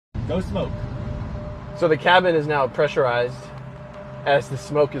No smoke. So the cabin is now pressurized as the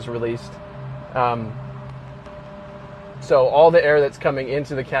smoke is released. So all the air that's coming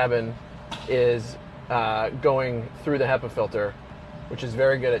into the cabin is going through the HEPA filter, which is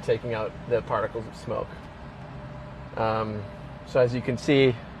very good at taking out the particles of smoke. So as you can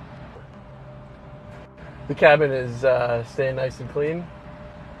see, the cabin is staying nice and clean,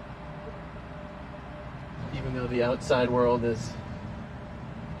 even though the outside world is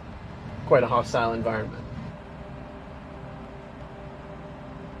quite a hostile environment.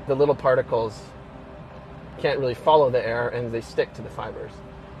 The little particles can't really follow the air and they stick to the fibers.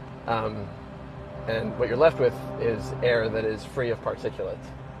 And what you're left with is air that is free of particulates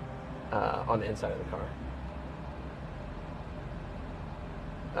on the inside of the car.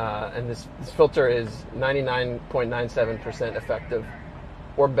 And this filter is 99.97% effective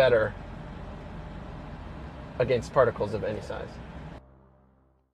or better against particles of any size.